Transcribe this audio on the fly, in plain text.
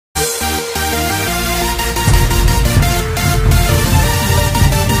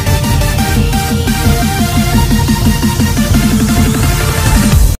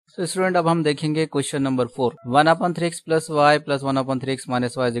तो स्टूडेंट अब हम देखेंगे question number 4। 1/3x plus Y plus 1/3x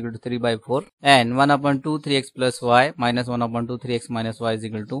minus Y is equal to 3/4 and 1/2 3x plus Y minus 1/2 3x minus Y is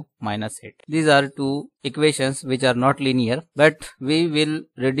equal to -8। These are two equations which are not linear, but we will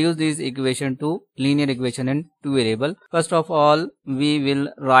reduce these equation to linear equation in two variable. First of all, we will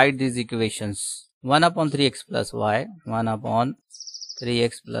write these equations. 1/3x plus y,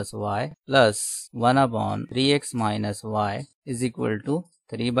 1/3x plus y plus 1/3x minus y is equal to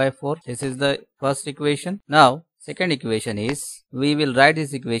 3/4. This is the first equation. Now second equation is, we will write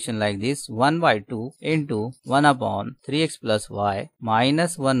this equation like this: 1/2 into 1/3x plus y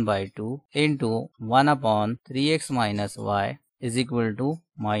minus 1/2 into 1/3x minus y is equal to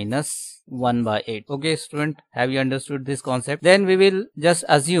 -1/8. Okay student, have you understood this concept? Then we will just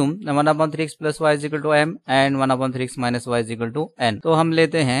assume 1/3x plus y is equal to m and 1/3x minus y is equal to n. तो हम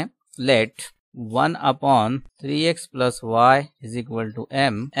लेते हैं let 1/3x plus y is equal to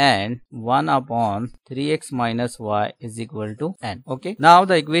m and 1/3x minus y is equal to n. Okay, now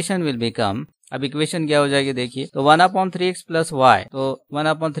the equation will become, अब equation क्या हो जाएगी देखिए, तो 1/3x प्लस वाई, तो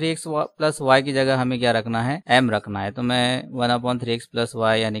 1/3x प्लस वाई की जगह हमें क्या रखना है, m रखना है। तो मैं 1/3x प्लस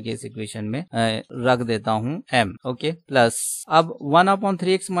वाई यानी कि इस इक्वेशन में रख देता हूँ m। ओके, प्लस अब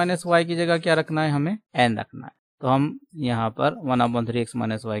 1/3x माइनस वाई की जगह क्या रखना है, हमें n रखना है। तो हम यहाँ पर 1/3x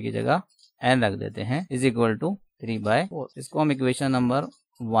माइनस वाई की जगह n रख देते हैं इज इक्वल टू 3/4। इसको हम इक्वेशन नंबर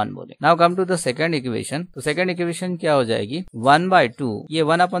 1 बोले। Now come to the second equation. तो सेकंड इक्वेशन क्या हो जाएगी, 1/2, ये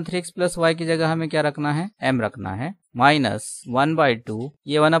 1/3x प्लस वाई की जगह हमें क्या रखना है, m रखना है, माइनस 1/2,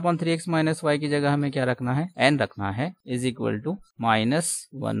 ये 1/3x माइनस वाई की जगह हमें क्या रखना है, n रखना है, इज इक्वल टू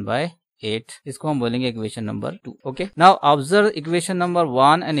 -1/8। इसको हम बोलेंगे equation number 2। Okay, now observe equation number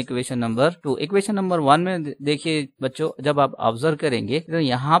 1 and equation number 2। Equation number 1 में देखिए बच्चों, जब आप ऑब्जर्व करेंगे तो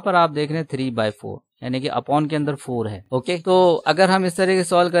यहाँ पर आप देख रहे हैं 3/4 यानी कि अपॉन के अंदर 4 है। ओके, तो अगर हम इस तरह से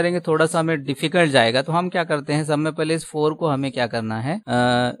सॉल्व करेंगे थोड़ा सा हमें डिफिकल्ट जाएगा। तो हम क्या करते हैं, सब में पहले इस 4 को हमें क्या करना है,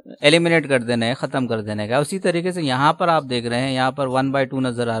 एलिमिनेट कर देना है, खत्म कर देने का। उसी तरीके से यहाँ पर आप देख रहे हैं, यहाँ पर 1/2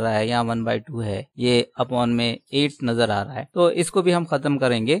 नजर आ रहा है, यहाँ 1/2 है, ये अपॉन में 8 नजर आ रहा है। तो इसको भी हम खत्म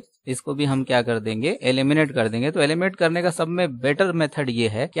करेंगे, इसको भी हम क्या कर देंगे, एलिमिनेट कर देंगे। तो एलिमिनेट करने का सब में बेटर मेथड ये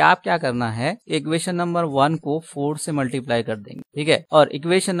है कि आप क्या करना है, इक्वेशन नंबर 1 को 4 से मल्टीप्लाई कर देंगे, ठीक है, और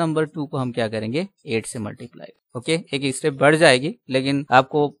इक्वेशन नंबर 2 को हम क्या करेंगे, 8 से मल्टीप्लाई। ओके, एक स्टेप बढ़ जाएगी, लेकिन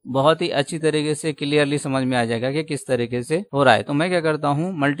आपको बहुत ही अच्छी तरीके से क्लियरली समझ में आ जाएगा कि किस तरीके से हो रहा है। तो मैं क्या करता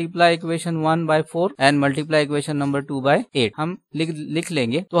हूँ, multiply equation 1/4 and multiply equation number 2/8 हम लिख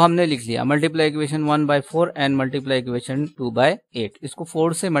लेंगे। तो हमने लिख लिया multiply equation 1/4 and multiply equation 2/8। इसको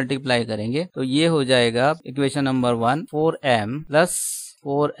 4 से मल्टीप्लाई करेंगे तो ये हो जाएगा equation number 1, 4m plus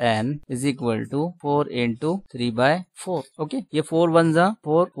 4n is equal to 4 into 3/4। Okay, ये 4 1 जा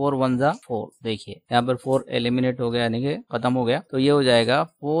 4, 4 1 जा 4। देखिए यहाँ पर 4 एलिमिनेट हो गया यानी कि खत्म हो गया। तो ये हो जाएगा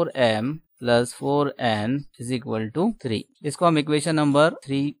 4m plus 4n is equal to 3। इसको हम इक्वेशन नंबर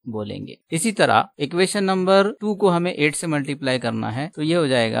 3 बोलेंगे। इसी तरह इक्वेशन नंबर 2 को हमें 8 से मल्टीप्लाई करना है। तो ये हो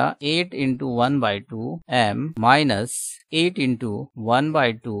जाएगा 8 into 1/2 m minus 8 into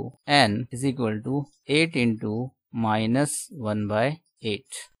 1/2 n is equal to 8 into -1/8।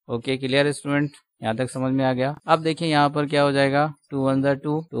 Okay, clear student, यहाँ तक समझ में आ गया। अब देखिए यहाँ पर क्या हो जाएगा, 2 1 जा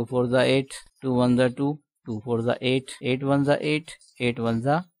 2, 2 4 जा 8, 2 1 जा 2, 2 4 जा 8, 8 1 जा 8, 8 1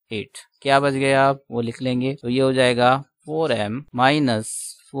 जा 8। क्या बच गया, आप वो लिख लेंगे। तो ये हो जाएगा 4m minus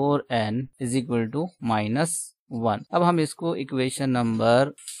 4n is equal to -1। अब हम इसको इक्वेशन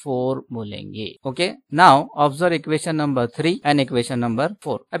नंबर 4 बोलेंगे। Okay, now observe equation number 3 and equation number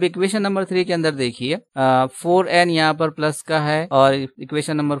 4। अब इक्वेशन नंबर 3 के अंदर देखिए 4n यहाँ पर प्लस का है और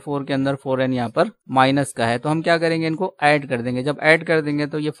इक्वेशन नंबर 4 के अंदर 4n यहाँ पर माइनस का है। तो हम क्या करेंगे, इनको ऐड कर देंगे। जब ऐड कर देंगे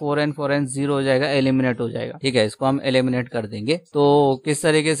तो ये 4n 0 हो जाएगा, एलिमिनेट हो जाएगा। ठीक है, इसको हम एलिमिनेट कर देंगे। तो किस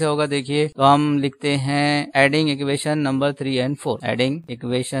तरीके से होगा देखिए, तो हम लिखते हैं adding equation number 3 and 4, adding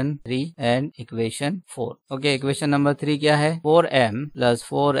equation 3 and equation 4। Okay, equation number 3 क्या है, 4m plus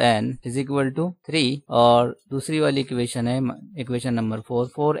 4n is equal to 3, और दूसरी वाली इक्वेशन है equation number 4,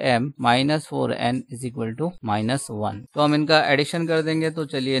 4m minus 4n is equal to -1। तो हम इनका एडिशन कर देंगे। तो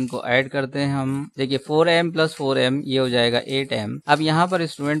चलिए इनको ऐड करते हैं हम। देखिए 4m प्लस 4m ये हो जाएगा 8m। अब यहाँ पर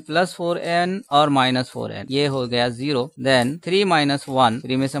स्टूडेंट प्लस 4n और माइनस 4n ये हो गया 0। देन 3 - 1,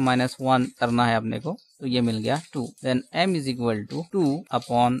 3 में से -1 करना है अपने को, तो ये मिल गया 2। Then m is equal to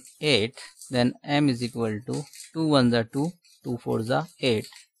 2/8। Then m is equal to 2 1 जा 2, 2 4 जा 8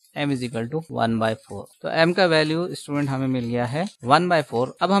 m इज इक्वल टू 1/4। तो m का वैल्यू स्टूडेंट हमें मिल गया है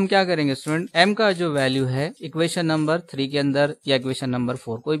 1/4। अब हम क्या करेंगे स्टूडेंट, m का जो वैल्यू है इक्वेशन नंबर 3 के अंदर या इक्वेशन नंबर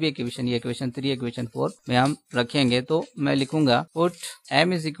 4, कोई भी इक्वेशन, ये इक्वेशन 3 इक्वेशन 4 में हम रखेंगे। तो मैं लिखूंगा put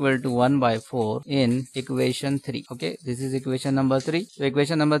m is equal to 1/4 in equation 3। Okay, this is equation number 3। तो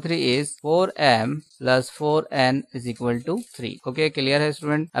equation number 3 is 4m plus 4n is equal to 3। Okay, clear है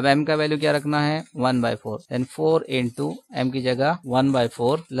स्टूडेंट। अब m का वैल्यू क्या रखना है 1/4, देन 4 इंटू m की जगह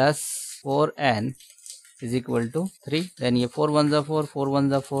 1/4 plus 4n is equal to 3। Then ये 4 1 जा 4, 4 1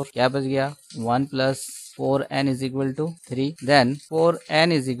 जा 4, क्या बच गया 1 plus 4n is equal to 3. Then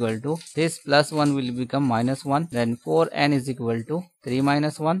 4n is equal to this plus 1 will become minus 1. Then 4n is equal to 3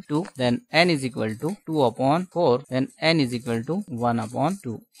 minus 1 2. Then n is equal to 2 upon 4. Then n is equal to 1 upon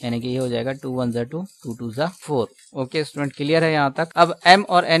 2. यानी कि ये हो जाएगा 2 1 जा 2, 2 2 जा 4। Okay student, clear है यहाँ तक। अब m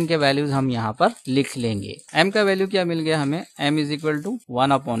और n के वैल्यूज हम यहाँ पर लिख लेंगे। m का वैल्यू क्या मिल गया हमें, m is equal to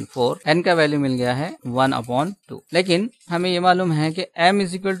 1 upon 4, n का वैल्यू मिल गया है 1 अपॉन 2। लेकिन हमें ये मालूम है कि m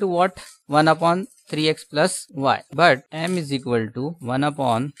is equal to what 1 upon 3x plus y, but m is equal to 1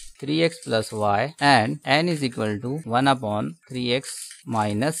 upon 3x plus y and n is equal to 1 upon 3x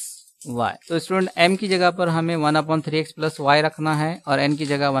minus y। तो स्टूडेंट m की जगह पर हमें 1 अपॉन 3x प्लस y रखना है और n की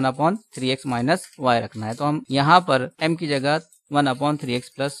जगह 1 अपॉन 3x माइनस y रखना है। तो हम यहाँ पर m की जगह 1 अपॉन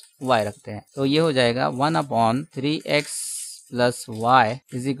 3x प्लस y रखते हैं। तो ये हो जाएगा 1 upon 3x plus y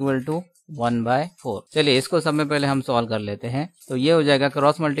is equal to 1/4। चलिए इसको सब में पहले हम सॉल्व कर लेते हैं। तो ये हो जाएगा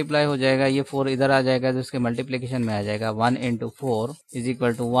क्रॉस मल्टीप्लाई हो जाएगा, ये 4 इधर आ जाएगा तो इसके मल्टीप्लिकेशन में आ जाएगा 1 इंटू 4 इज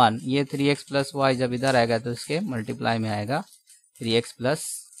इक्वल टू 1। ये 3x प्लस वाई जब इधर आएगा तो इसके मल्टीप्लाई में आएगा 3x प्लस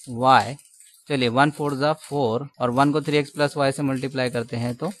वाई। चलिए 1 4 जा 4 और 1 को 3x प्लस वाई से मल्टीप्लाई करते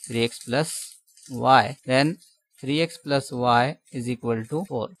हैं तो 3x plus Y, then 3x plus Y is equal to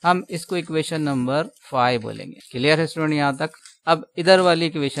 4। हम इसको इक्वेशन नंबर 5 बोलेंगे। क्लियर है स्टूडेंट यहाँ तक। अब इधर वाली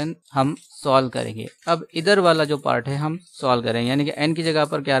इक्वेशन हम सॉल्व करेंगे। अब इधर वाला जो पार्ट है हम सॉल्व करेंगे, यानी कि n की जगह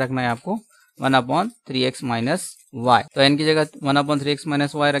पर क्या रखना है आपको 1 अपॉन 3x माइनस वाई। तो n की जगह 1 अपॉन 3x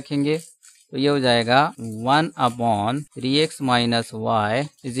माइनस वाई रखेंगे तो ये हो जाएगा 1 upon 3x minus Y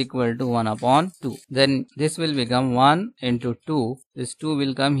is equal to 1 upon 2। Then this will become 1 into 2, this 2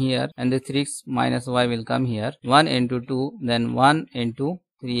 will come here and this 3x minus Y will come here, 1 into 2 then 1 into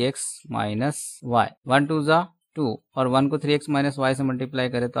 3x minus Y. 1 2 जा 2 और 1 को 3x minus Y से multiply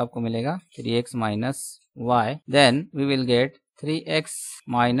करें तो आपको मिलेगा 3x minus Y, then we will get 3x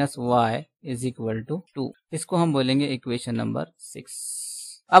minus Y is equal to 2। इसको हम बोलेंगे इक्वेशन नंबर 6।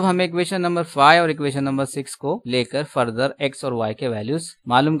 अब हमें इक्वेशन नंबर 5 और इक्वेशन नंबर 6 को लेकर फर्दर x और y के वैल्यूज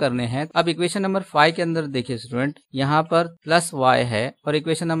मालूम करने हैं। अब इक्वेशन नंबर 5 के अंदर देखिए स्टूडेंट, यहाँ पर प्लस y है और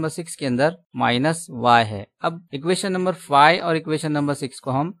इक्वेशन नंबर 6 के अंदर माइनस y है। अब इक्वेशन नंबर 5 और इक्वेशन नंबर 6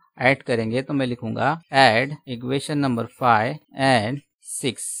 को हम ऐड करेंगे तो मैं लिखूंगा add equation number 5 and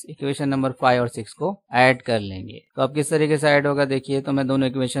 6। Equation number 5 और 6 को ऐड कर लेंगे। तो अब किस तरीके से ऐड होगा देखिए, तो मैं दोनों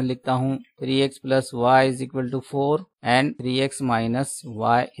इक्वेशन लिखता हूँ 3x plus Y is equal to 4 and 3x minus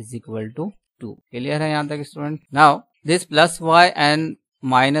Y is equal to 2। Clear है यहाँ तक student. Now this plus Y and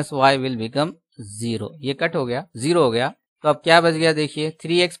minus Y will become 0। ये कट हो गया, 0 हो गया। तो अब क्या बच गया देखिए,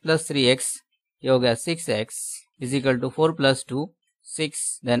 3x प्लस 3x ये हो गया 6x is equal to 4 plus 2 6,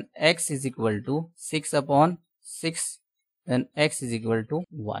 then x is equal to 6 upon 6, then x is equal to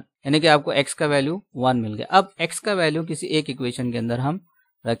 1, यानी कि आपको x का वैल्यू 1 मिल गया। अब x का वैल्यू किसी एक इक्वेशन के अंदर हम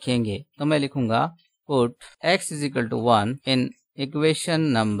रखेंगे तो मैं लिखूंगा put x is equal to 1 in equation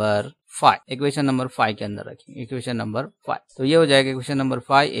number 5। Equation number 5 के अंदर रखेंगे इक्वेशन नंबर 5। तो ये हो जाएगा equation number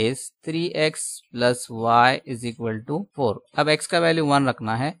 5 is 3x plus Y is equal to 4। अब x का वैल्यू 1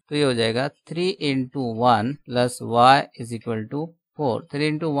 रखना है तो ये हो जाएगा 3 into 1 plus Y is equal to 4। 3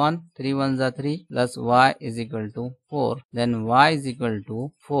 into 1, 3 1 जा 3 plus y is equal to 4. Then y is equal to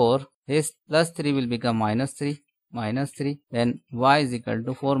 4. This plus 3 will become minus 3. Then y is equal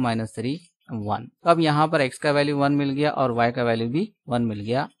to 4 minus 3 1। तो अब यहाँ पर x का वैल्यू 1 मिल गया और y का value भी 1 मिल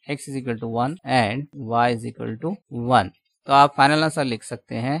गया। x is equal to 1 and y is equal to 1। तो आप फाइनल आंसर लिख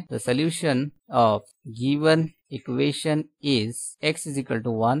सकते हैं the solution of given equation is x is equal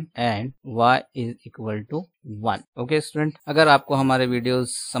to 1 and y is equal to 1। Okay student, अगर आपको हमारे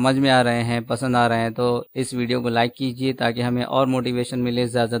वीडियोस समझ में आ रहे हैं, पसंद आ रहे हैं तो इस वीडियो को लाइक कीजिए ताकि हमें और मोटिवेशन मिले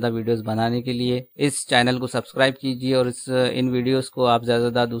ज्यादा वीडियोस बनाने के लिए। इस चैनल को सब्सक्राइब कीजिए और इन वीडियोस को आप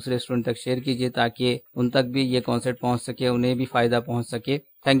ज्यादा दूसरे स्टूडेंट तक शेयर कीजिए ताकि उन तक भी ये कॉन्सेप्ट पहुंच सके, उन्हें भी फायदा पहुंच सके।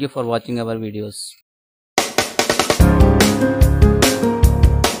 Thank you for watching our videos.